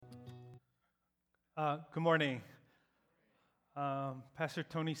Good morning. Pastor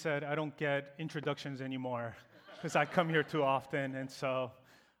Tony said I don't get introductions anymore because I come here too often. And so,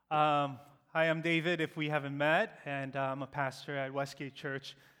 hi, I'm David, if we haven't met, and I'm a pastor at Westgate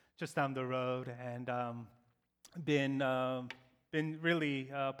Church just down the road, and been really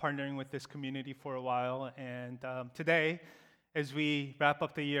partnering with this community for a while. And today, as we wrap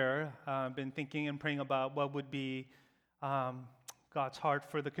up the year, I've been thinking and praying about what would be God's heart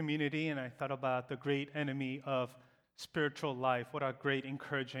for the community, and I thought about the great enemy of spiritual life. What a great,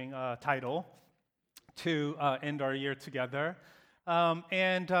 encouraging title to end our year together.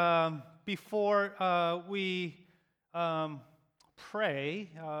 Before we pray,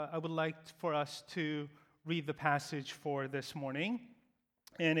 I would like for us to read the passage for this morning,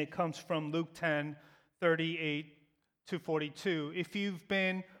 and it comes from Luke 10:38 to 42. If you've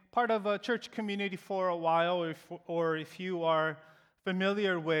been part of a church community for a while, or if you are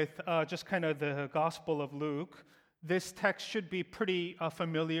familiar with just kind of the Gospel of Luke, this text should be pretty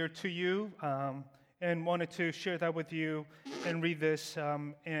familiar to you, and wanted to share that with you and read this,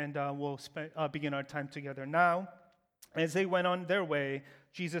 and we'll begin our time together. Now, as they went on their way,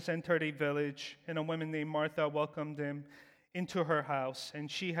 Jesus entered a village, and a woman named Martha welcomed him into her house. And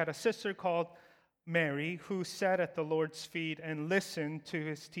she had a sister called Mary, who sat at the Lord's feet and listened to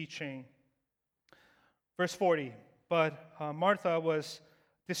his teaching. Verse 40. But Martha was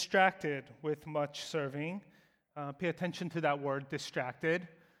distracted with much serving. Pay attention to that word, distracted.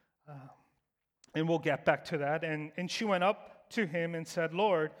 And we'll get back to that. And she went up to him and said,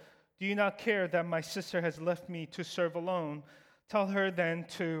 "Lord, do you not care that my sister has left me to serve alone? Tell her then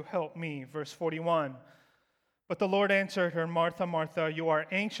to help me." Verse 41. But the Lord answered her, "Martha, Martha, you are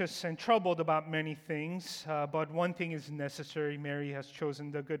anxious and troubled about many things, but one thing is necessary. Mary has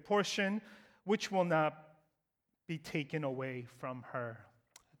chosen the good portion, which will not be taken away from her."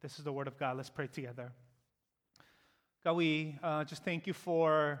 This is the word of God. Let's pray together. God, we just thank you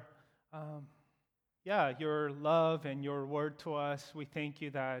for your love and your word to us. We thank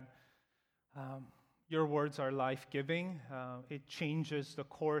you that your words are life-giving. It changes the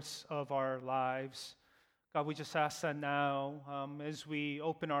course of our lives. God, we just ask that now, as we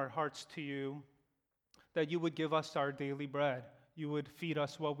open our hearts to you, that you would give us our daily bread. You would feed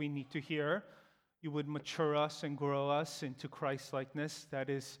us what we need to hear. You would mature us and grow us into Christ-likeness. That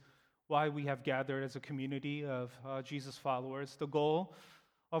is why we have gathered as a community of Jesus followers. The goal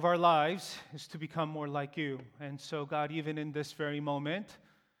of our lives is to become more like you. And so, God, even in this very moment,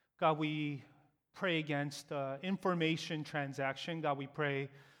 God, we pray against information transaction. God, we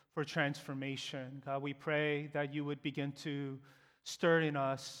pray for transformation. God, we pray that you would begin to stir in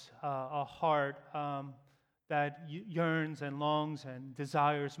us a heart that yearns and longs and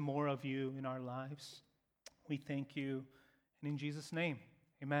desires more of you in our lives. We thank you. And in Jesus' name,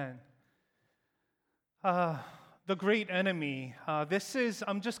 amen. The great enemy.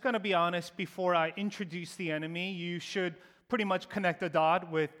 I'm just going to be honest before I introduce the enemy. You should pretty much connect the dot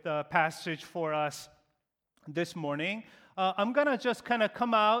with the passage for us this morning. I'm going to just kind of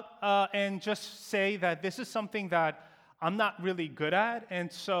come out and just say that this is something that I'm not really good at,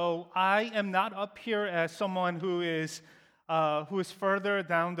 and so I am not up here as someone who is further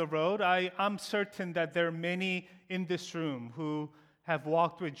down the road. I'm certain that there are many in this room who have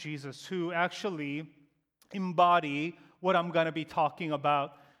walked with Jesus, who actually embody what I'm going to be talking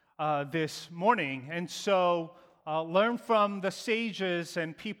about this morning. And so learn from the sages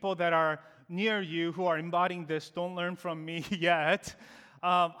and people that are near you who are embodying this. Don't learn from me yet.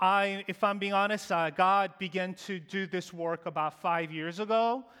 If I'm being honest, God began to do this work about 5 years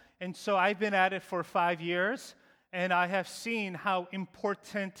ago, and so I've been at it for 5 years, and I have seen how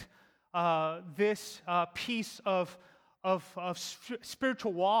important this piece of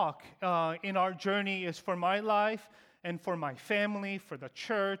spiritual walk in our journey is for my life and for my family, for the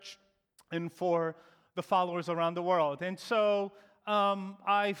church, and for the followers around the world. And so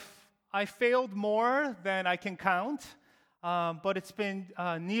I failed more than I can count. But it's been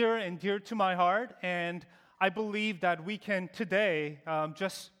near and dear to my heart, and I believe that we can today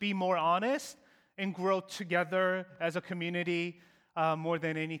just be more honest and grow together as a community more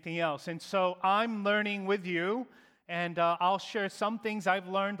than anything else. And so I'm learning with you, and I'll share some things I've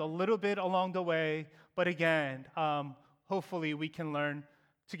learned a little bit along the way, but again, hopefully we can learn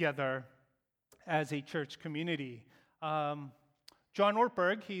together as a church community. John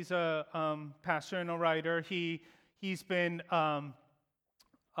Ortberg, he's a pastor and a writer. He's been,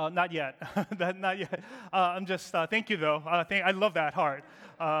 not yet, not yet. I'm just, thank you though. I love that heart.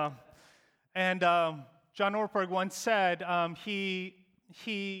 John Ortberg once said he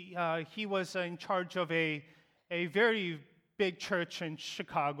was in charge of a very big church in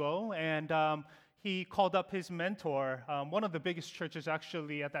Chicago, and he called up his mentor, one of the biggest churches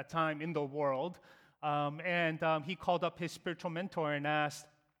actually at that time in the world, and he called up his spiritual mentor and asked,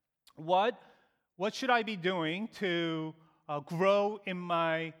 what should I be doing to grow in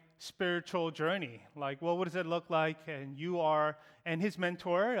my spiritual journey? Like, well, what does it look like? And his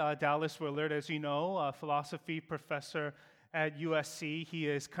mentor, Dallas Willard, as you know, a philosophy professor at USC. He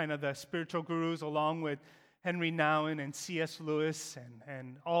is kind of the spiritual gurus along with Henry Nouwen and C.S. Lewis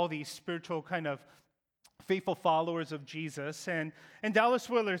and all these spiritual kind of faithful followers of Jesus. And Dallas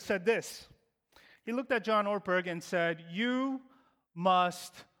Willard said this. He looked at John Ortberg and said, "You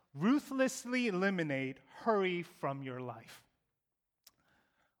must ruthlessly eliminate hurry from your life."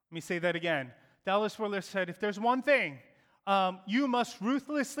 Let me say that again. Dallas Willard said, if there's one thing, you must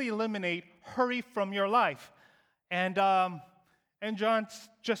ruthlessly eliminate hurry from your life. And John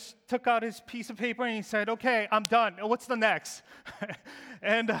just took out his piece of paper and he said, okay, I'm done. What's the next?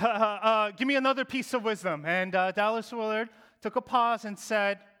 And give me another piece of wisdom. And Dallas Willard took a pause and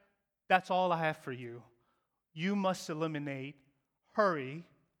said, that's all I have for you. You must eliminate hurry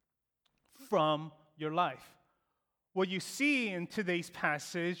from your life. What you see in today's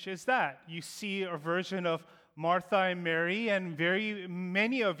passage is that you see a version of Martha and Mary, and very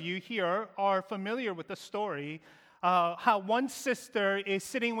many of you here are familiar with the story. How one sister is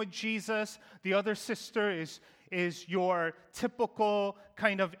sitting with Jesus, the other sister is your typical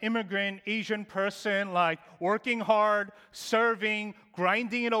kind of immigrant Asian person, like working hard, serving,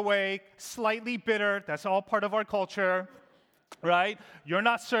 grinding it away, slightly bitter. That's all part of our culture. Right? You're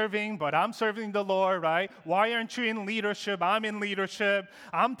not serving, but I'm serving the Lord, right? Why aren't you in leadership? I'm in leadership.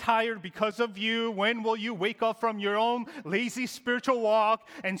 I'm tired because of you. When will you wake up from your own lazy spiritual walk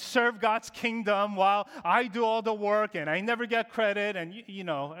and serve God's kingdom while I do all the work and I never get credit? And,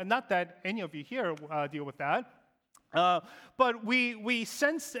 and not that any of you here deal with that. But we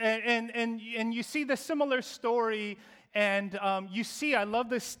sense, and you see the similar story, and you see, I love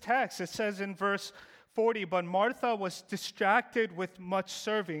this text. It says in verse 40, but Martha was distracted with much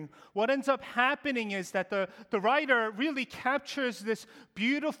serving. What ends up happening is that the writer really captures this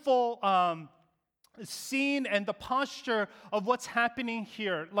beautiful scene and the posture of what's happening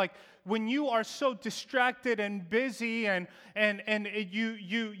here. Like when you are so distracted and busy and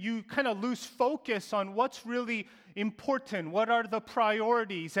you kind of lose focus on what's really important, what are the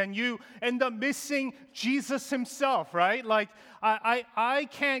priorities, and you end up missing Jesus himself, right? Like I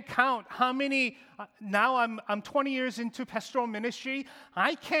can't count how many, now I'm 20 years into pastoral ministry,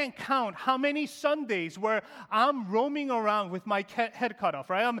 I can't count how many Sundays where I'm roaming around with my head cut off,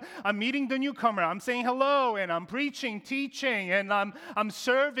 right? I'm meeting the newcomer, I'm saying hello, and I'm preaching, teaching, and I'm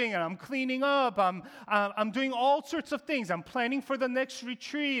serving, and I'm cleaning up, I'm doing all sorts of things. I'm planning for the next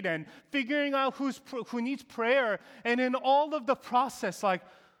retreat and figuring out who needs prayer. And in all of the process, like,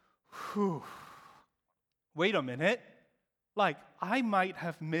 wait a minute. Like, I might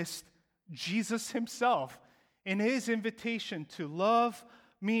have missed Jesus himself in his invitation to love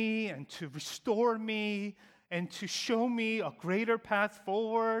me and to restore me and to show me a greater path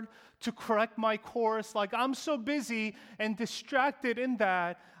forward, to correct my course. Like, I'm so busy and distracted in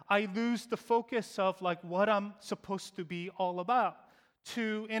that, I lose the focus of like what I'm supposed to be all about.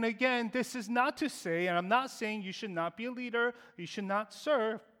 And again, this is not to say, and I'm not saying you should not be a leader, you should not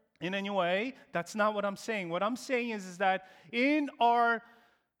serve in any way. That's not what I'm saying. What I'm saying is that in our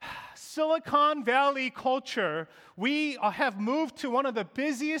Silicon Valley culture, we have moved to one of the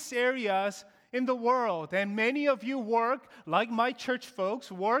busiest areas in the world. And many of you work, like my church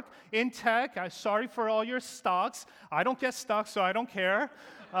folks, work in tech. I'm sorry for all your stocks. I don't get stocks, so I don't care.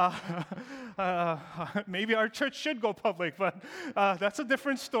 Maybe our church should go public, but that's a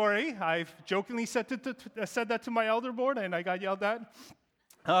different story. I've jokingly said that to my elder board, and I got yelled at.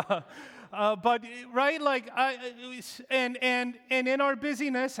 But right, like, and in our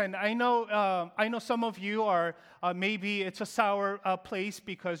busyness, and I know some of you are maybe it's a sour place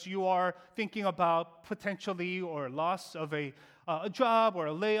because you are thinking about potentially or loss of a job or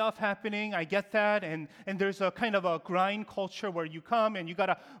a layoff happening. I get that, and there's a kind of a grind culture where you come and you got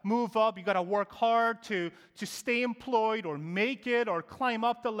to move up, you got to work hard to stay employed or make it or climb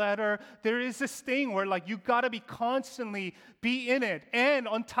up the ladder. There is this thing where like you got to be constantly be in it. And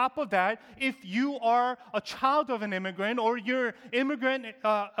on top of that, if you are a child of an immigrant or you're immigrant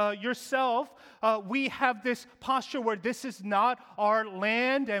yourself, we have this posture where this is not our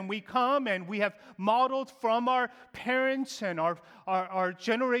land, and we come and we have modeled from our parents and our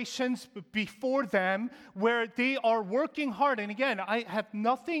generations before them where they are working hard. And again, I have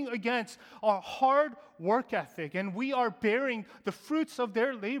nothing against our hard work ethic, and we are bearing the fruits of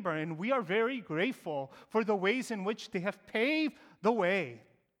their labor, and we are very grateful for the ways in which they have paved the way.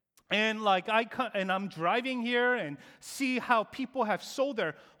 And I'm driving here and see how people have sold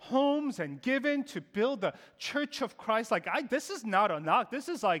their homes and given to build the Church of Christ. This is not a knock. This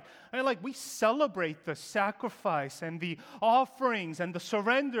is we celebrate the sacrifice and the offerings and the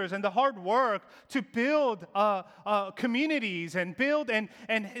surrenders and the hard work to build communities and build and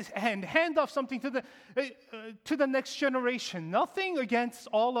hand off something to the next generation. Nothing against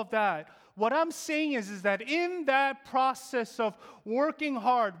all of that. What I'm saying is that in that process of working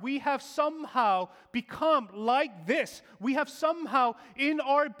hard, we have somehow become like this. We have somehow, in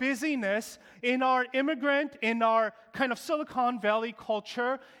our busyness, in our immigrant, in our kind of Silicon Valley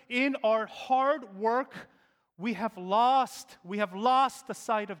culture, in our hard work, we have lost the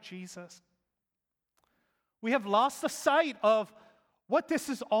sight of Jesus. We have lost the sight of what this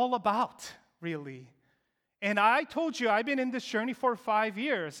is all about, really. And I told you, I've been in this journey for 5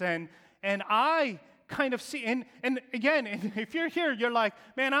 years, and I kind of see, and again, if you're here, you're like,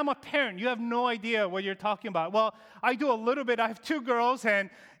 man, I'm a parent. You have no idea what you're talking about. Well, I do a little bit. I have 2 girls,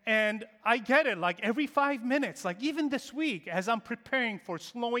 and I get it. Every 5 minutes, even this week, as I'm preparing for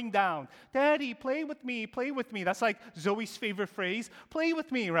slowing down, Daddy, play with me, play with me. That's Zoe's favorite phrase, play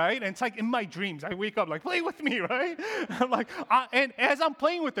with me, right? And it's in my dreams. I wake up play with me, right? I'm and as I'm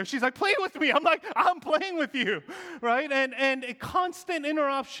playing with her, she's like, play with me. I'm like, I'm playing with you, right? And constant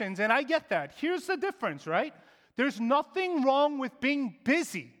interruptions, and I get that. Here's the difference, right? There's nothing wrong with being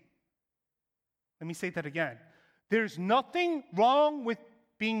busy. Let me say that again. There's nothing wrong with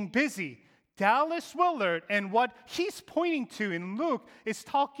being busy. Dallas Willard and what he's pointing to in Luke is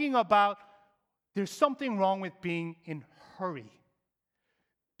talking about there's something wrong with being in hurry.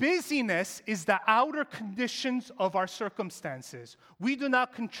 Busyness is the outer conditions of our circumstances. We do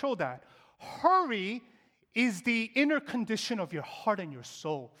not control that. Hurry is the inner condition of your heart and your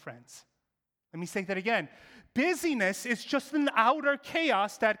soul, friends. Let me say that again. Busyness is just an outer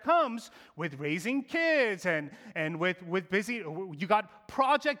chaos that comes with raising kids and with busy. You got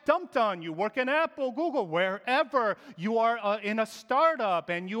project dumped on you. Work in Apple, Google, wherever you are in a startup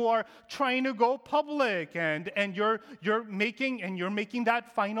and you are trying to go public and you're making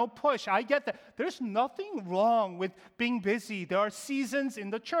that final push. I get that. There's nothing wrong with being busy. There are seasons in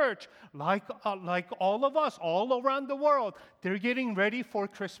the church, like all of us, all around the world. They're getting ready for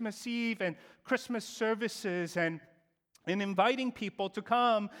Christmas Eve and Christmas services and inviting people to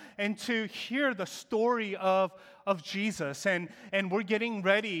come and to hear the story of Jesus. And we're getting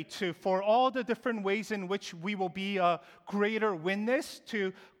ready for all the different ways in which we will be a greater witness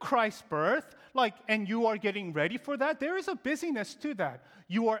to Christ's birth. And you are getting ready for that. There is a busyness to that.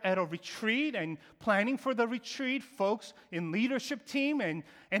 You are at a retreat and planning for the retreat, folks in leadership team, and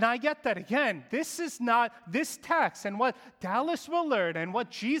I get that. Again, this is not this text and what Dallas Willard and what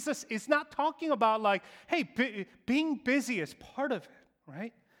Jesus is not talking about hey, being busy is part of it,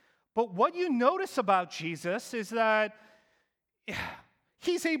 right? But what you notice about Jesus is that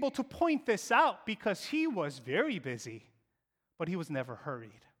he's able to point this out because he was very busy, but he was never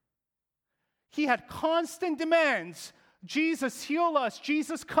hurried. He had constant demands. Jesus, heal us.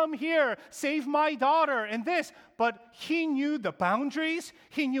 Jesus, come here. Save my daughter and this. But he knew the boundaries.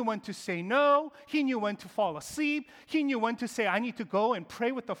 He knew when to say no. He knew when to fall asleep. He knew when to say, I need to go and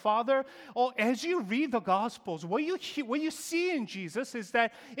pray with the Father. As you read the Gospels, what you see in Jesus is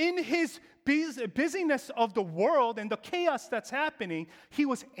that in his busyness of the world and the chaos that's happening, he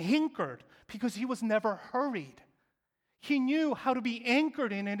was anchored because he was never hurried. He knew how to be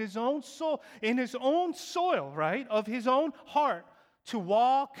anchored in his own soul, right, of his own heart, to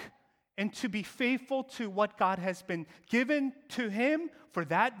walk and to be faithful to what God has been given to him for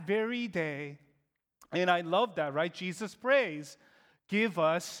that very day. And I love that, right? Jesus prays, give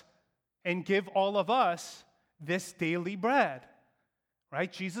us and give all of us this daily bread,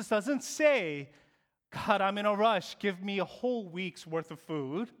 right? Jesus doesn't say, God, I'm in a rush. Give me a whole week's worth of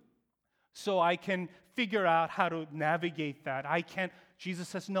food so I can figure out how to navigate that. Jesus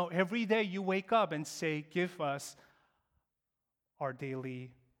says, no, every day you wake up and say, give us our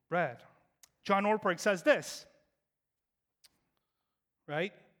daily bread. John Ortberg says this,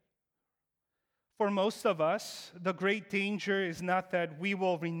 right? For most of us, the great danger is not that we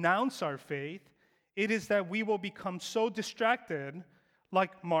will renounce our faith. It is that we will become so distracted,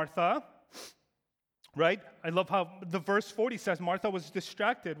 like Martha, right? I love how the verse 40 says Martha was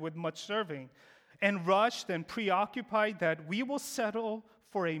distracted with much serving and rushed and preoccupied that we will settle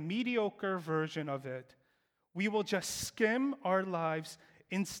for a mediocre version of it. We will just skim our lives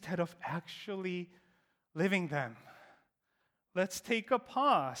instead of actually living them. Let's take a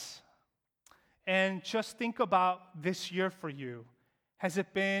pause and just think about this year for you. Has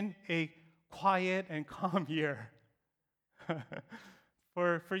it been a quiet and calm year?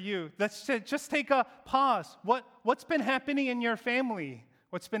 for you. Let's just take a pause. What's been happening in your family?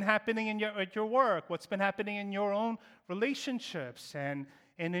 What's been happening at your work? What's been happening in your own relationships and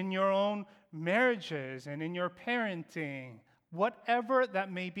in your own marriages and in your parenting? Whatever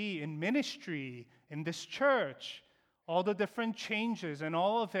that may be, in ministry, in this church, all the different changes and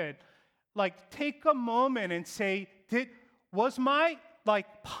all of it. Like, take a moment and say, was my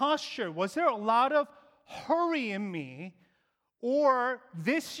posture, was there a lot of hurry in me? Or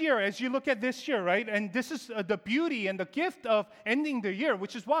this year, as you look at this year, right? And this is the beauty and the gift of ending the year,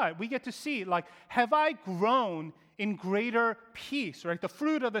 which is why we get to see, have I grown in greater peace, right? The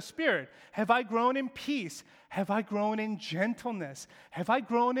fruit of the Spirit. Have I grown in peace? Have I grown in gentleness? Have I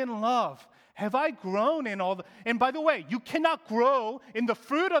grown in love? Have I grown in all the... And by the way, you cannot grow in the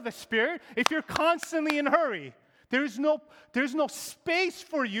fruit of the Spirit if you're constantly in hurry. There's no space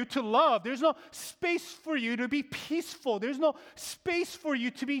for you to love. There's no space for you to be peaceful. There's no space for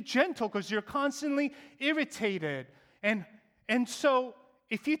you to be gentle because you're constantly irritated. And so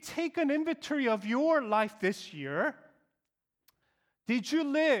if you take an inventory of your life this year, did you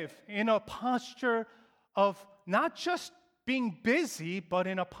live in a posture of not just being busy, but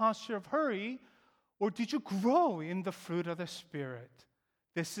in a posture of hurry? Or did you grow in the fruit of the Spirit?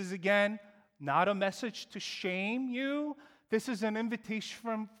 This is, again, not a message to shame you. This is an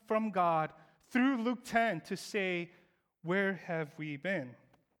invitation from God through Luke 10 to say, where have we been?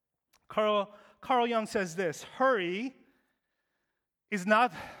 Carl Jung says this: hurry is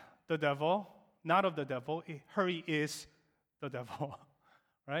not the devil, not of the devil. Hurry is the devil,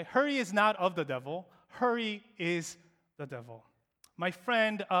 right? Hurry is not of the devil. Hurry is the devil. My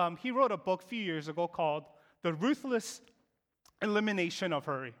friend, he wrote a book a few years ago called The Ruthless Elimination of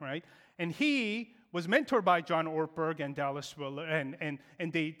Hurry, right? And he was mentored by John Ortberg and Dallas Willard,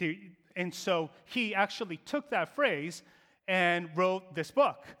 and so he actually took that phrase and wrote this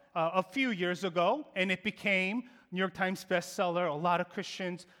book a few years ago, and it became New York Times bestseller. A lot of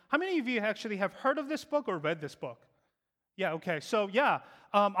Christians. How many of you actually have heard of this book or read this book? Yeah, okay. So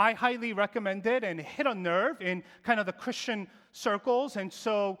I highly recommend it, and it hit a nerve in kind of the Christian circles, and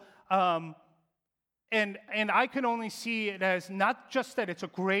so. And I can only see it as not just that it's a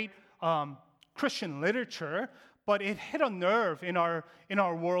great Christian literature, but it hit a nerve in our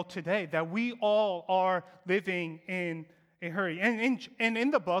world today that we all are living in a hurry. And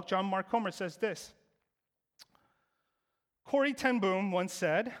in the book, John Mark Comer says this. Corrie ten Boom once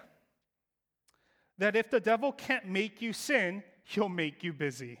said that if the devil can't make you sin, he'll make you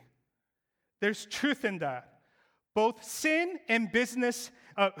busy. There's truth in that. Both sin and busyness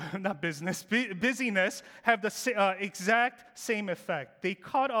have the exact same effect. They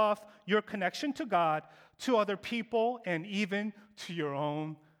cut off your connection to God, to other people, and even to your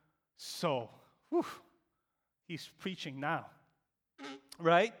own soul. Whew. He's preaching now,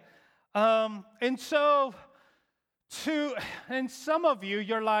 right? And some of you,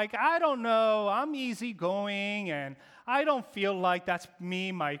 you're like, I don't know, I'm easygoing, and I don't feel like that's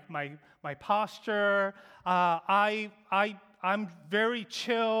me, my posture. I'm very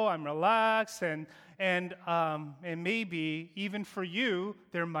chill, I'm relaxed, and maybe even for you,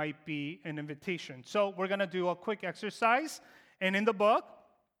 there might be an invitation. So we're going to do a quick exercise. And in the book,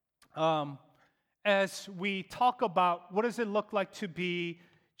 as we talk about what does it look like to be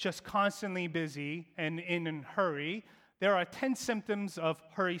just constantly busy and in a hurry, there are 10 symptoms of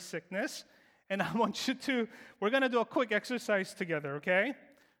hurry sickness. And we're going to do a quick exercise together, okay?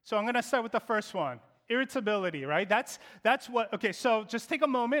 So I'm going to start with the first one. Irritability, right? That's what, okay, so just take a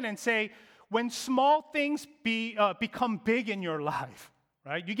moment and say, when small things become big in your life,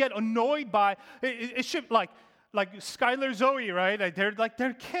 right? You get annoyed by, it should, like Skylar Zoe, right?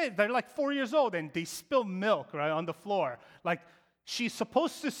 They're kids, they're like 4 years old, and they spill milk, right, on the floor. Like, she's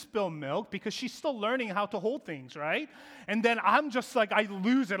supposed to spill milk because she's still learning how to hold things, right? And then I'm just like, I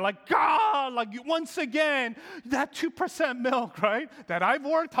lose it. Like, God, like once again, that 2% milk, right? That I've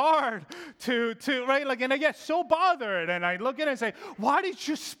worked hard to right? Like, and I get so bothered. And I look at her and say, why did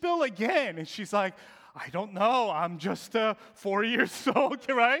you spill again? And she's like, I don't know. I'm just 4 years old,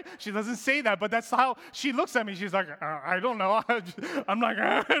 right? She doesn't say that, but that's how she looks at me. She's like, I don't know. I'm like,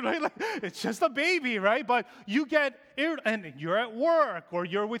 right? Like, it's just a baby, right? But you get and you're at work, or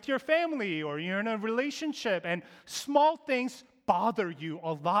you're with your family, or you're in a relationship, and small things bother you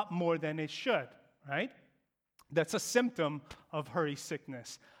a lot more than it should, right? That's a symptom of hurry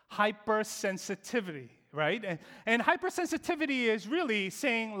sickness. Hypersensitivity, right? And hypersensitivity is really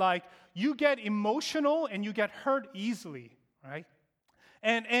saying, like, you get emotional and you get hurt easily, right?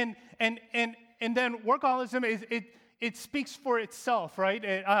 And then workaholism it speaks for itself, right?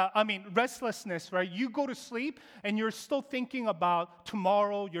 Restlessness, right? You go to sleep and you're still thinking about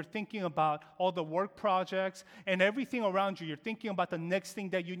tomorrow. You're thinking about all the work projects and everything around you. You're thinking about the next thing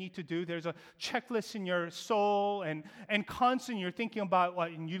that you need to do. There's a checklist in your soul, and constantly you're thinking about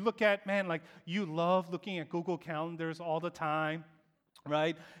what, and you look at, you love looking at Google Calendars all the time,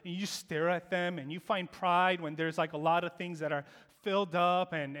 right? And you stare at them and you find pride when there's like a lot of things that are filled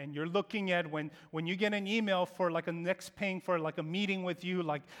up, and you're looking at when you get an email for like a next ping for like a meeting with you,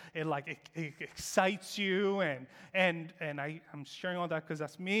 it excites you, and I'm sharing all that because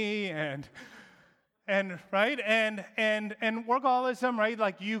that's me, and right, and workaholism, right?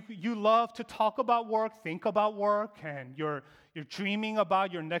 Like you love to talk about work, think about work, and you're dreaming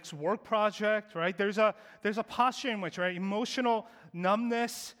about your next work project, right? There's a posture in which, right, emotional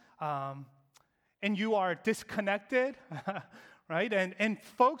numbness, and you are disconnected. Right? And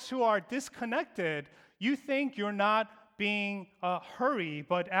folks who are disconnected, you think you're not being hurry,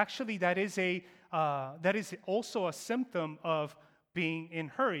 but actually that is also a symptom of being in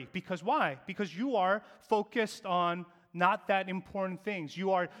hurry. Because why? Because you are focused on not that important things.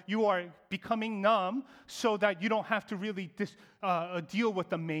 You are becoming numb so that you don't have to really deal with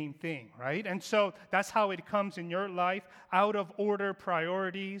the main thing, right? And so that's how it comes in your life, out of order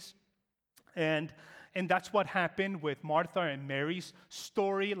priorities. And that's what happened with Martha and Mary's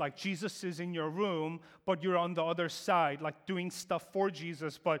story. Like Jesus is in your room, but you're on the other side, like doing stuff for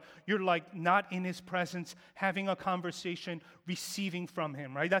Jesus, but you're like not in his presence, having a conversation, receiving from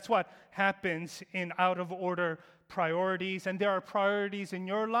him, right? That's what happens in out of order priorities. And there are priorities in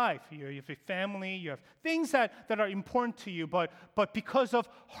your life. You have a family, you have things that are important to you, but because of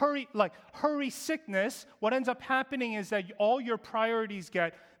hurry sickness, what ends up happening is that all your priorities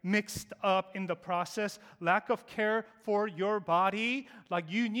get mixed up in the process. Lack of care for your body, like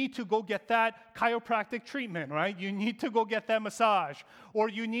you need to go get that chiropractic treatment, right? You need to go get that massage, or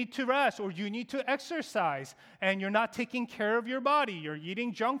you need to rest, or you need to exercise, and you're not taking care of your body. You're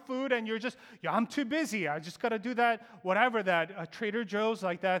eating junk food, and I'm too busy. I just got to do that, whatever that Trader Joe's,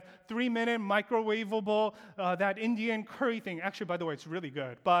 like that 3-minute microwavable, that Indian curry thing. Actually, by the way, it's really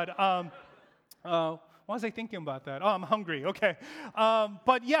good. But why was I thinking about that? Oh, I'm hungry. Okay,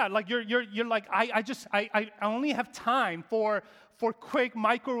 but yeah, like you're like I only have time for quick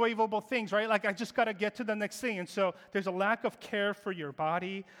microwavable things, right? Like I just got to get to the next thing, and so there's a lack of care for your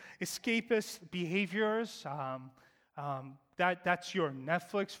body. Escapist behaviors. That's your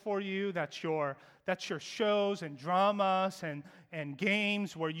Netflix for you. That's your shows and dramas and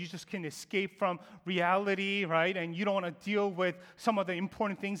games where you just can escape from reality, right? And you don't want to deal with some of the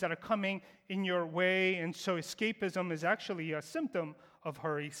important things that are coming in your way. And so escapism is actually a symptom of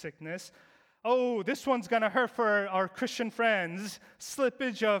hurry sickness. Oh, this one's going to hurt for our Christian friends.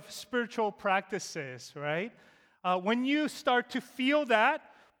 Slippage of spiritual practices, right? When you start to feel that,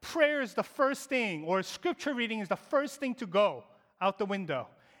 prayer is the first thing, or scripture reading is the first thing to go out the window.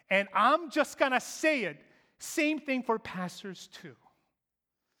 And I'm just going to say it. Same thing for pastors too.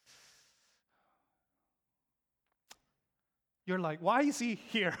 You're like, why is he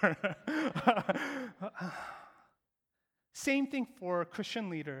here? Same thing for Christian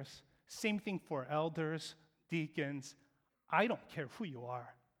leaders. Same thing for elders, deacons. I don't care who you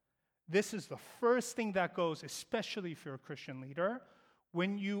are. This is the first thing that goes, especially if you're a Christian leader.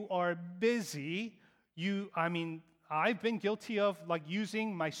 When you are busy, I've been guilty of like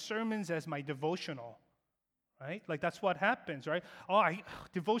using my sermons as my devotional, right? Like that's what happens, right?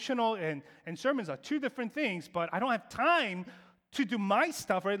 Devotional and sermons are two different things, but I don't have time to do my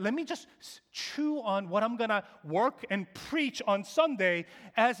stuff, right? Let me just chew on what I'm gonna work and preach on Sunday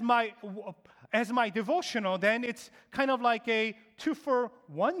as my devotional. Then it's kind of like a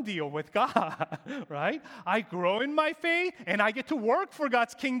 2-for-1 deal with God, right? I grow in my faith and I get to work for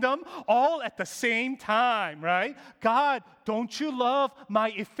God's kingdom all at the same time, right? God, don't you love my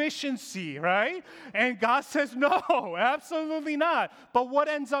efficiency, right? And God says, no, absolutely not. But what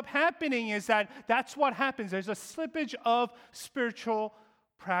ends up happening is that's what happens. There's a slippage of spiritual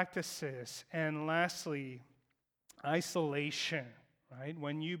practices. And lastly, isolation, right?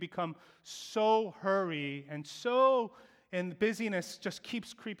 When you become so hurried and busyness just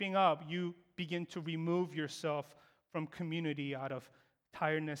keeps creeping up, you begin to remove yourself from community out of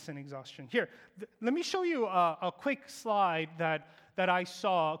tiredness and exhaustion. Here, let me show you a quick slide that I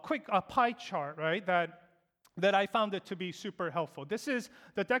saw, a quick pie chart, right, that I found it to be super helpful. This is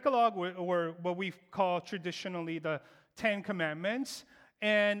the Decalogue, or what we call traditionally the 10 Commandments.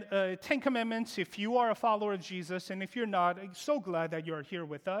 And 10 Commandments, if you are a follower of Jesus, and if you're not, I'm so glad that you're here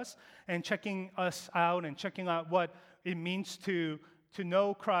with us and checking us out and checking out what it means to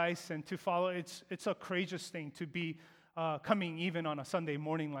know Christ and to follow, it's a courageous thing to be coming even on a Sunday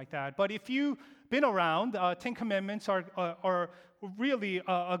morning like that. But if you've been around, Ten Commandments are really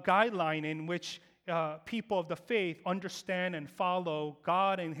a guideline in which people of the faith understand and follow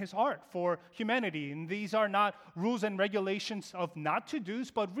God and His heart for humanity. And these are not rules and regulations of not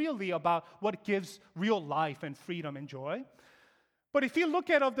to-dos, but really about what gives real life and freedom and joy. But if you look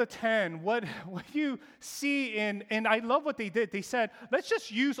at of the 10, what you see and I love what they did. They said, let's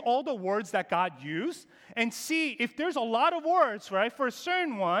just use all the words that God used and see if there's a lot of words, right, for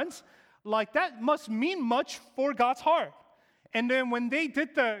certain ones, like that must mean much for God's heart. And then when they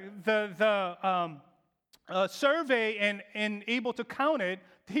did the survey and able to count it,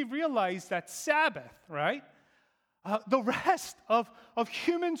 they realized that Sabbath, right, the rest of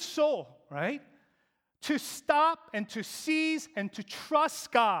human soul, right, to stop and to seize and to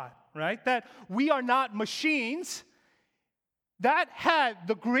trust God, right? That we are not machines. That had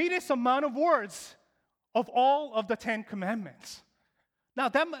the greatest amount of words of all of the 10 Commandments. Now,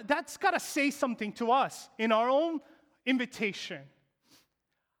 that's got to say something to us in our own invitation.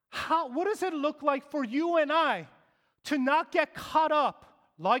 What does it look like for you and I to not get caught up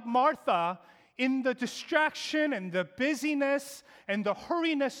like Martha in the distraction and the busyness and the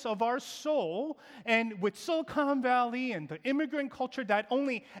hurriness of our soul, and with Silicon Valley and the immigrant culture that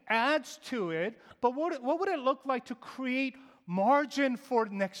only adds to it? But what would it look like to create margin for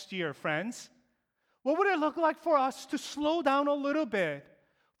next year, friends? What would it look like for us to slow down a little bit?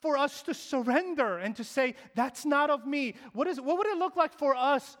 For us to surrender and to say, that's not of me. What would it look like for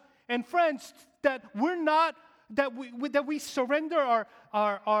us and friends that we surrender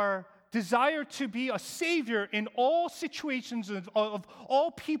our desire to be a savior in all situations of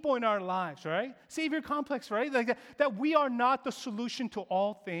all people in our lives, right? Savior complex, right? Like that we are not the solution to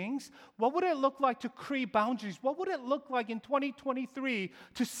all things. What would it look like to create boundaries? What would it look like in 2023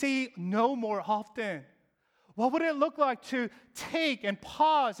 to say no more often? What would it look like to take and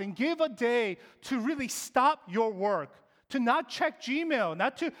pause and give a day to really stop your work, to not check Gmail,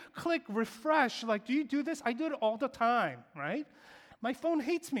 not to click refresh? Like, do you do this? I do it all the time, right? My phone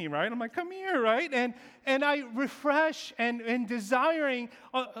hates me, right? I'm like, come here, right? And I refresh and desiring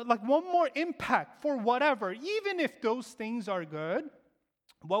like one more impact for whatever, even if those things are good.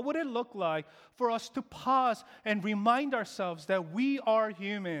 What would it look like for us to pause and remind ourselves that we are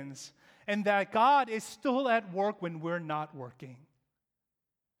humans and that God is still at work when we're not working?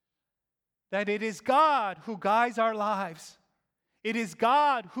 That it is God who guides our lives. It is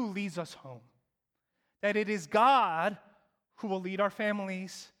God who leads us home. That it is God who will lead our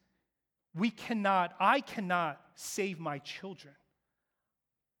families. I cannot save my children.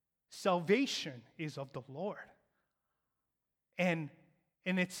 Salvation is of the Lord. And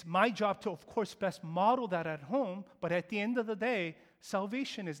it's my job to, of course, best model that at home, but at the end of the day,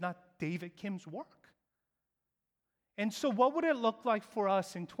 salvation is not David Kim's work. And so what would it look like for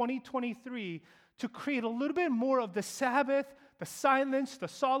us in 2023 to create a little bit more of the Sabbath, the silence, the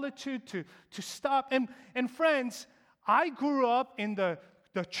solitude, to stop? And friends, I grew up in the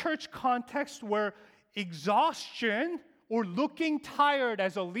church context where exhaustion or looking tired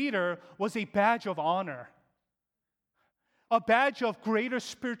as a leader was a badge of honor, a badge of greater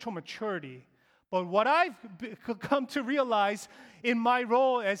spiritual maturity. But what I've come to realize in my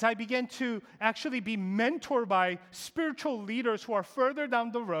role as I began to actually be mentored by spiritual leaders who are further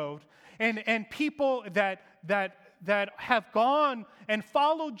down the road and people that have gone and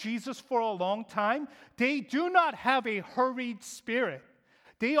followed Jesus for a long time, they do not have a hurried spirit.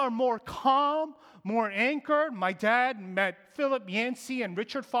 They are more calm, more anchored. My dad met Philip Yancey and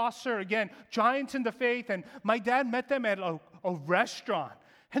Richard Foster, again, giants in the faith, and my dad met them at a restaurant.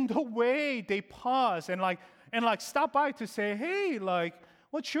 And the way they pause and stop by to say, hey, like,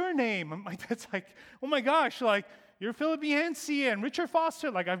 what's your name? And my dad's like, oh my gosh, like, you're Philip Yancey and Richard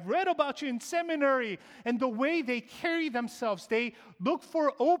Foster. Like, I've read about you in seminary. And the way they carry themselves, they look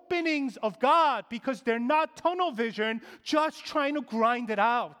for openings of God because they're not tunnel vision, just trying to grind it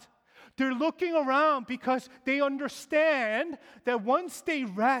out. They're looking around because they understand that once they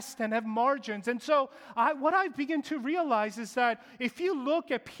rest and have margins. And so what I begin to realize is that if you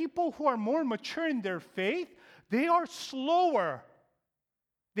look at people who are more mature in their faith, they are slower.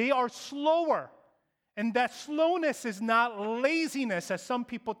 They are slower. And that slowness is not laziness as some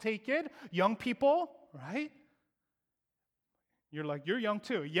people take it. Young people, right? You're like, you're young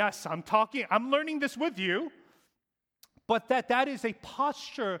too. Yes, I'm learning this with you. But that is a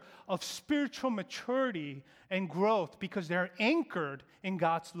posture of spiritual maturity and growth because they're anchored in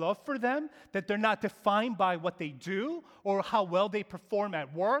God's love for them, that they're not defined by what they do or how well they perform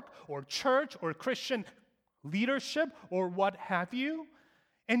at work or church or Christian leadership or what have you.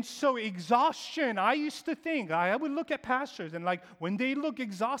 And so exhaustion, I used to think, I would look at pastors and like when they look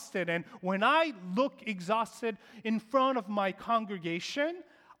exhausted, and when I look exhausted in front of my congregation,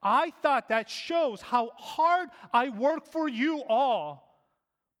 I thought that shows how hard I work for you all.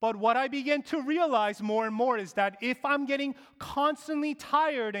 But what I began to realize more and more is that if I'm getting constantly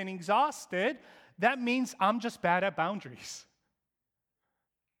tired and exhausted, that means I'm just bad at boundaries.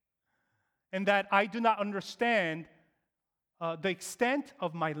 And that I do not understand the extent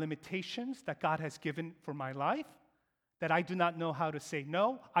of my limitations that God has given for my life, that I do not know how to say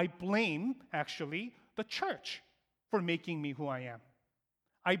no. I blame, actually, the church for making me who I am.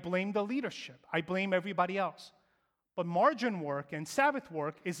 I blame the leadership. I blame everybody else. But margin work and Sabbath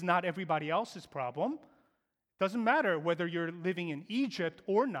work is not everybody else's problem. It doesn't matter whether you're living in Egypt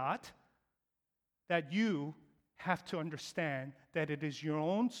or not, that you have to understand that it is your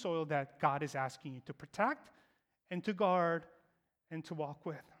own soil that God is asking you to protect and to guard and to walk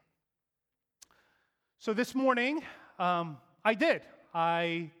with. So this morning, I did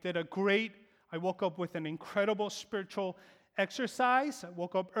I woke up with an incredible spiritual exercise. I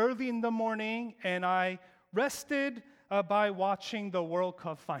woke up early in the morning and I rested by watching the World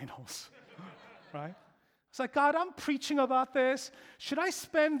Cup finals, right? It's like, God, I'm preaching about this. Should I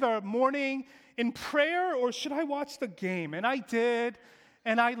spend the morning in prayer or should I watch the game? And I did,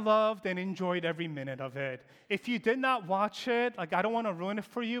 and I loved and enjoyed every minute of it. If you did not watch it, like I don't want to ruin it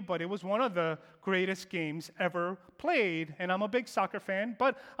for you, but it was one of the greatest games ever played, and I'm a big soccer fan,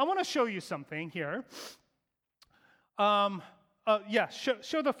 but I want to show you something here. Show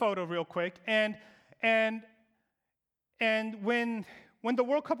the photo real quick. And when the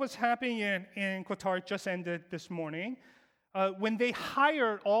World Cup was happening in Qatar, it just ended this morning, when they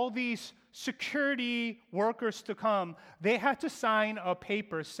hired all these security workers to come, they had to sign a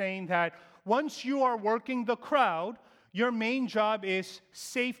paper saying that once you are working the crowd, your main job is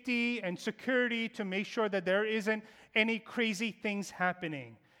safety and security to make sure that there isn't any crazy things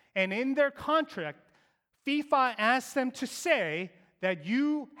happening. And in their contract, FIFA asked them to say that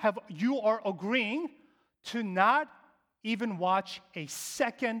you are agreeing to not even watch a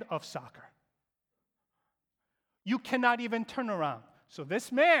second of soccer. You cannot even turn around. So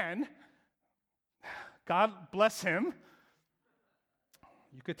this man, God bless him,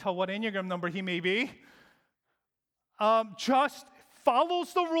 you could tell what Enneagram number he may be, just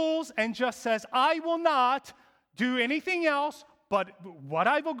follows the rules and just says, I will not do anything else but what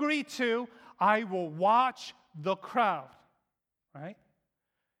I've agreed to. I will watch the crowd, right?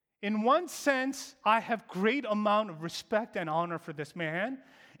 In one sense, I have great amount of respect and honor for this man.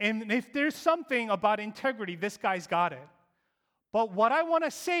 And if there's something about integrity, this guy's got it. But what I want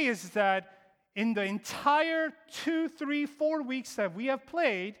to say is that in the entire 2, 3, 4 weeks that we have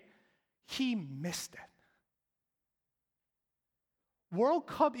played, he missed it. World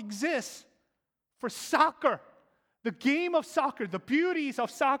Cup exists for soccer. The game of soccer, the beauties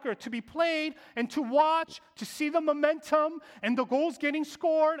of soccer to be played and to watch, to see the momentum and the goals getting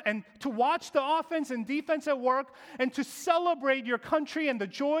scored, and to watch the offense and defense at work, and to celebrate your country and the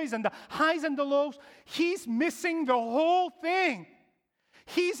joys and the highs and the lows. He's missing the whole thing.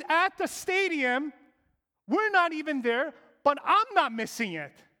 He's at the stadium. We're not even there, but I'm not missing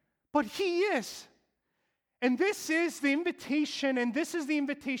it. But he is. And this is the invitation, and this is the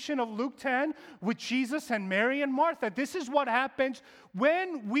invitation of Luke 10 with Jesus and Mary and Martha. This is what happens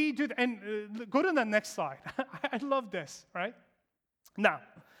when we do, and go to the next slide. I love this, right? Now,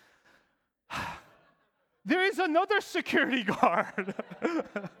 there is another security guard,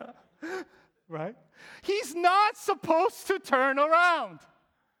 right? He's not supposed to turn around.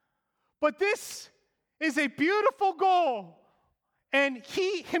 But this is a beautiful goal, and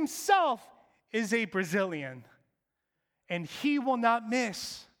he himself is a Brazilian, and he will not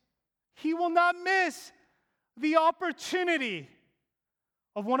miss the opportunity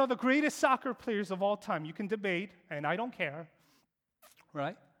of one of the greatest soccer players of all time. You can debate, and I don't care,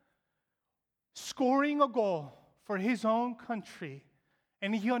 right? Scoring a goal for his own country,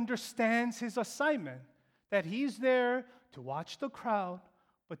 and he understands his assignment, that he's there to watch the crowd,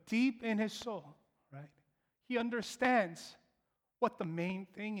 but deep in his soul, right, he understands what the main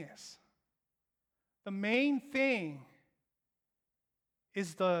thing is. The main thing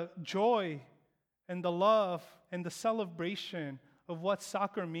is the joy and the love and the celebration of what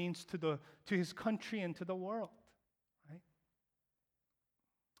soccer means to his country and to the world, right?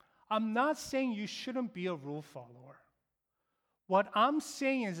 I'm not saying you shouldn't be a rule follower. What I'm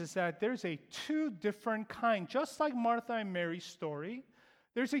saying is that there's two different kinds, just like Martha and Mary's story,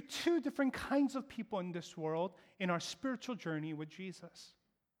 there's two different kinds of people in this world in our spiritual journey with Jesus.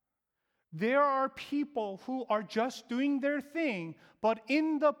 There are people who are just doing their thing, but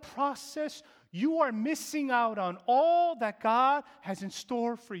in the process, you are missing out on all that God has in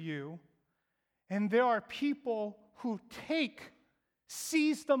store for you. And there are people who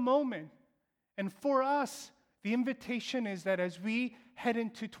seize the moment. And for us, the invitation is that as we head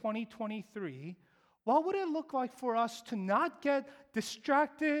into 2023, what would it look like for us to not get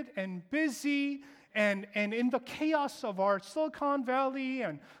distracted and busy and in the chaos of our Silicon Valley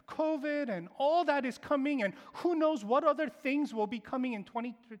and COVID and all that is coming, and who knows what other things will be coming in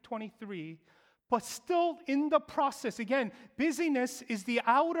 2023, but still in the process, again, busyness is the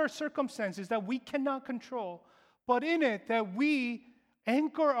outer circumstances that we cannot control, but in it that we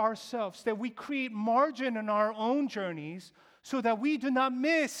anchor ourselves, that we create margin in our own journeys so that we do not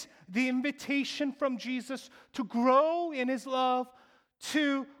miss the invitation from Jesus to grow in His love,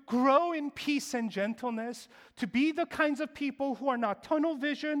 to grow in peace and gentleness, to be the kinds of people who are not tunnel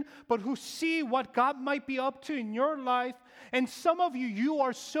vision, but who see what God might be up to in your life. And some of you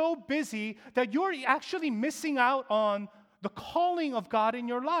are so busy that you're actually missing out on the calling of God in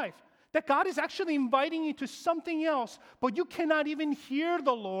your life. That God is actually inviting you to something else, but you cannot even hear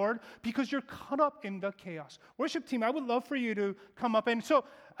the Lord because you're caught up in the chaos. Worship team, I would love for you to come up. And so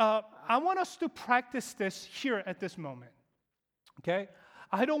I want us to practice this here at this moment. Okay?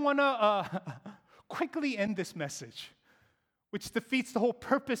 I don't want to quickly end this message, which defeats the whole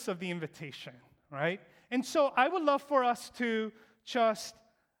purpose of the invitation, right? And so I would love for us to just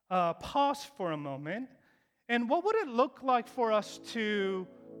pause for a moment. And what would it look like for us to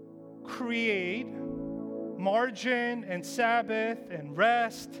create margin and Sabbath and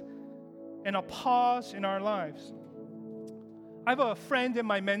rest and a pause in our lives? I have a friend in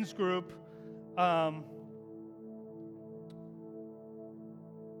my men's group.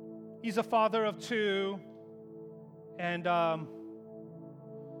 He's a father of two, and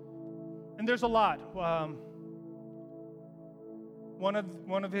there's a lot. One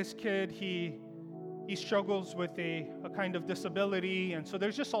of his kid, he struggles with a kind of disability, and so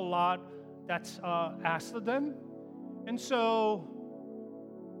there's just a lot that's asked of them. And so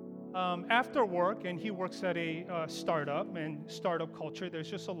after work, and he works at a startup culture,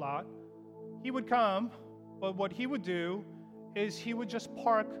 there's just a lot. He would come, but what he would do is he would just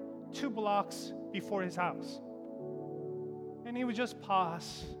park 2 blocks before his house. And he would just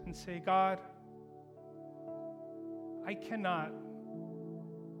pause and say, God, I cannot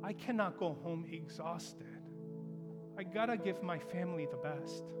go home exhausted. I gotta give my family the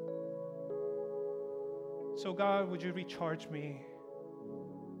best. So God, would you recharge me?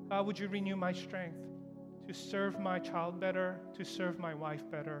 God, would you renew my strength to serve my child better, to serve my wife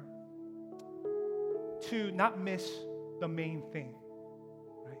better, to not miss the main thing,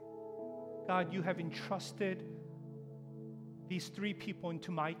 right? God, you have entrusted these 3 people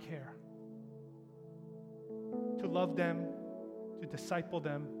into my care, to love them, to disciple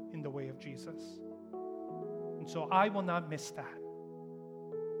them in the way of Jesus. And so I will not miss that.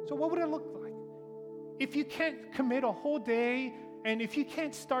 So what would it look like? If you can't commit a whole day, and if you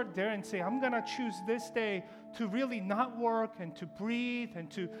can't start there and say, I'm going to choose this day to really not work and to breathe and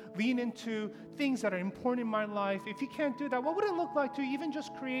to lean into things that are important in my life, if you can't do that, what would it look like to even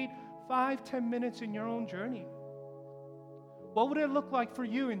just create 5-10 minutes in your own journey? What would it look like for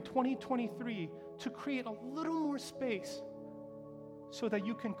you in 2023 to create a little more space so that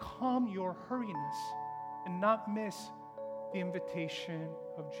you can calm your hurriness and not miss the invitation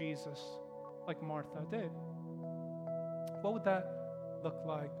of Jesus like Martha did? What would that look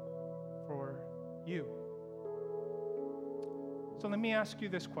like for you? So let me ask you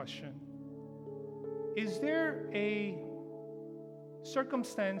this question. Is there a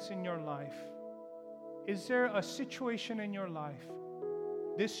circumstance in your life? Is there a situation in your life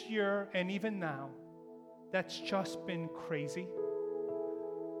this year and even now that's just been crazy?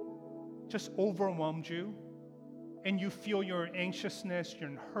 Just overwhelmed you? And you feel your anxiousness,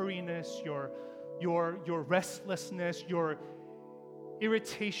 your hurriness, your restlessness, your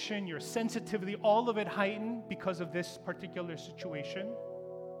irritation, your sensitivity, all of it heightened because of this particular situation.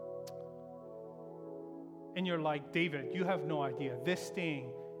 And you're like, David, you have no idea. This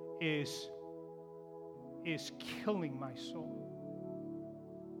thing is killing my soul.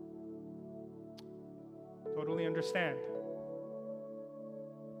 Totally understand.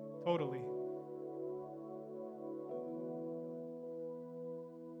 Totally.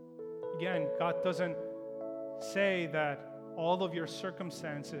 Again, God doesn't say that all of your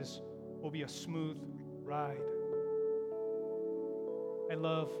circumstances will be a smooth ride.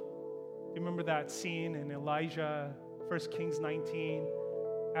 Remember that scene in Elijah, 1 Kings 19?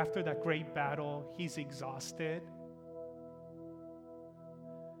 After that great battle, he's exhausted.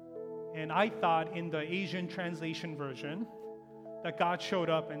 And I thought in the Asian translation version that God showed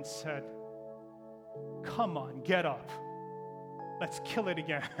up and said, come on, get up. Let's kill it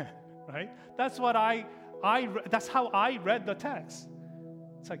again, right? That's what that's how I read the text.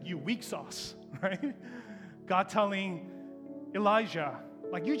 It's like, you weak sauce, right? God telling Elijah,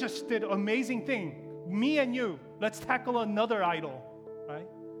 like, you just did an amazing thing. Me and you, let's tackle another idol, right?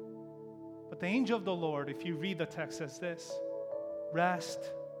 But the angel of the Lord, if you read the text, says this: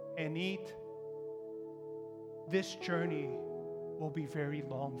 rest and eat. This journey will be very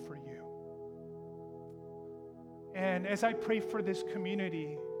long for you. And as I pray for this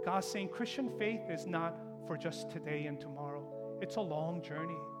community, God's saying Christian faith is not for just today and tomorrow. It's a long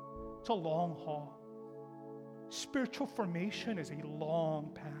journey. It's a long haul. Spiritual formation is a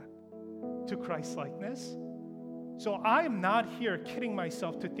long path to Christ-likeness. So I am not here kidding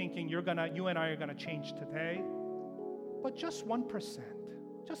myself to thinking you and I are gonna change today, but just 1%,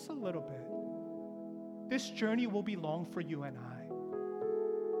 just a little bit. This journey will be long for you and I.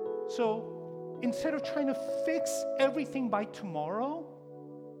 So instead of trying to fix everything by tomorrow,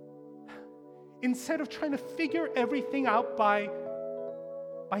 instead of trying to figure everything out by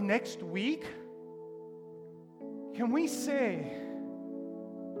next week, can we say,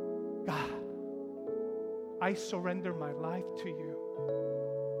 God, I surrender my life to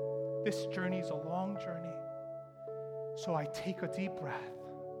you. This journey is a long journey. So I take a deep breath.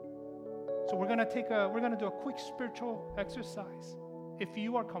 So we're gonna do a quick spiritual exercise. If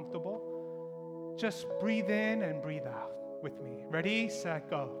you are comfortable, just breathe in and breathe out with me. Ready, set,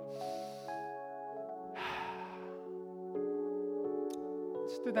 go.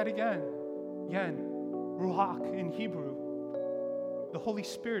 Let's do that again. Again, ruach in Hebrew. The Holy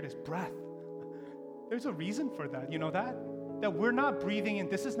Spirit is breath. There's a reason for that. You know that? That we're not breathing in.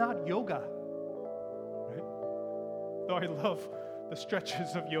 This is not yoga. Right? Though I love the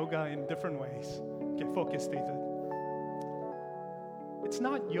stretches of yoga in different ways. Okay, focus, David. It's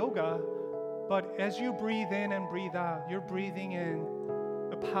not yoga, but as you breathe in and breathe out, you're breathing in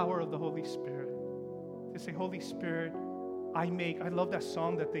the power of the Holy Spirit. You say, Holy Spirit, I love that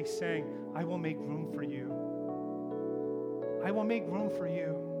song that they sang, I will make room for you. I will make room for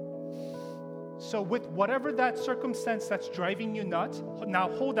you. So with whatever that circumstance that's driving you nuts, now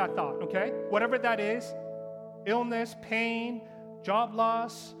hold that thought, okay? Whatever that is, illness, pain, job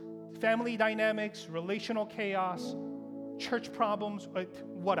loss, family dynamics, relational chaos, church problems,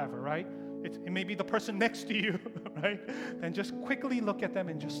 whatever, right? It may be the person next to you, right? Then just quickly look at them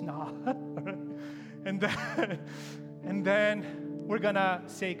and just nod. Right? And then we're gonna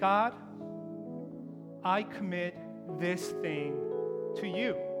say, God, I commit this thing to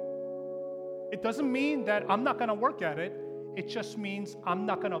you. It doesn't mean that I'm not gonna work at it. It just means I'm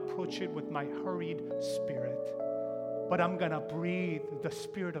not gonna approach it with my hurried spirit, but I'm gonna breathe the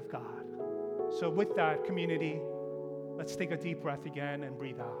Spirit of God. So with that, community, let's take a deep breath again and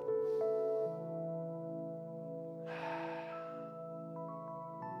breathe out.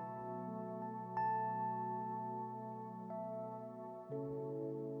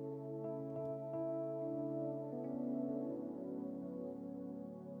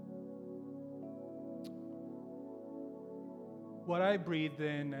 What I breathe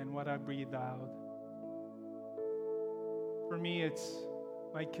in and what I breathe out, for me, it's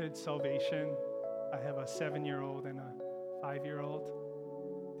my kids' salvation. I have a 7-year-old and a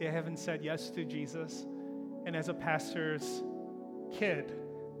 5-year-old. They haven't said yes to Jesus. And as a pastor's kid,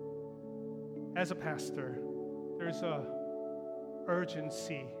 as a pastor, there's a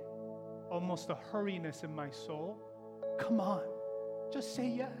urgency, almost a hurriness in my soul. Come on, just say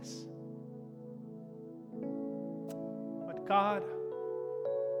yes. But God,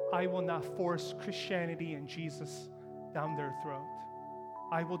 I will not force Christianity and Jesus down their throat.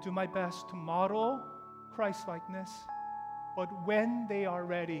 I will do my best to model Christ-likeness, but when they are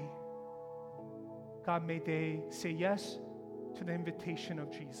ready, God, may they say yes to the invitation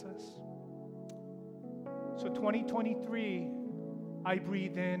of Jesus. So 2023, I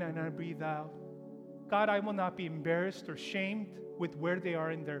breathe in and I breathe out. God, I will not be embarrassed or shamed with where they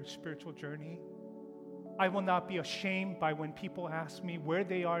are in their spiritual journey. I will not be ashamed by when people ask me where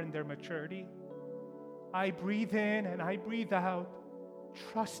they are in their maturity. I breathe in and I breathe out,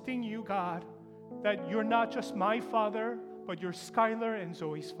 trusting you, God, that you're not just my Father, but you're Skylar and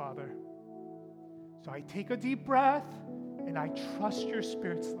Zoe's Father. So I take a deep breath and I trust your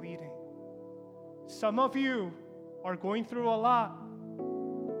Spirit's leading. Some of you are going through a lot,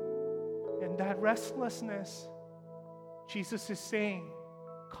 and that restlessness, Jesus is saying,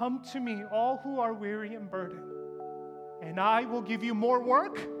 come to me, all who are weary and burdened, and I will give you more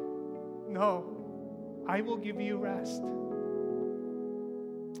work? No, I will give you rest.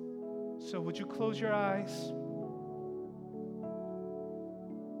 So would you close your eyes?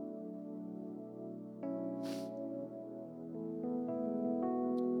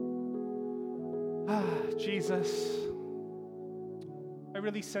 Jesus, I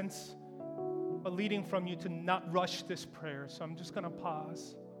really sense a leading from you to not rush this prayer, so I'm just going to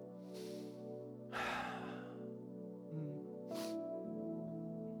pause.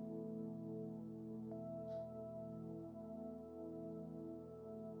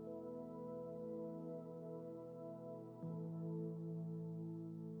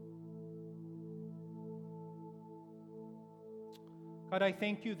 God, I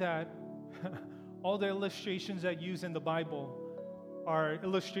thank you that all the illustrations that use in the Bible are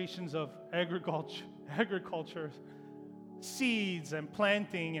illustrations of agriculture, seeds and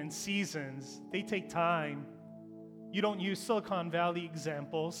planting and seasons. They take time. You don't use Silicon Valley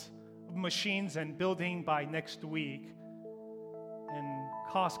examples of machines and building by next week, and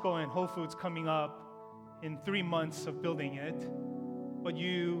Costco and Whole Foods coming up in 3 months of building it. But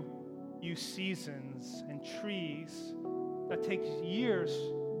you use seasons and trees that take years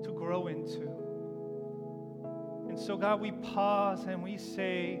to grow into. And so, God, we pause and we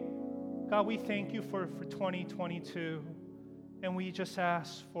say, God, we thank you for 2022. And we just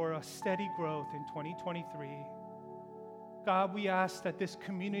ask for a steady growth in 2023. God, we ask that this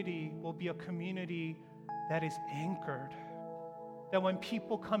community will be a community that is anchored. That when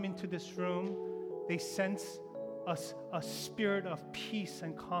people come into this room, they sense a spirit of peace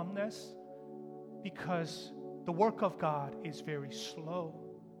and calmness, because the work of God is very slow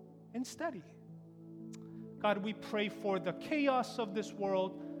and steady. God, we pray for the chaos of this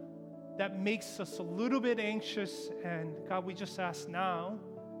world that makes us a little bit anxious. And God, we just ask now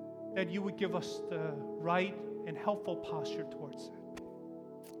that you would give us the right and helpful posture towards it.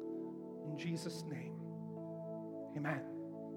 In Jesus' name, amen.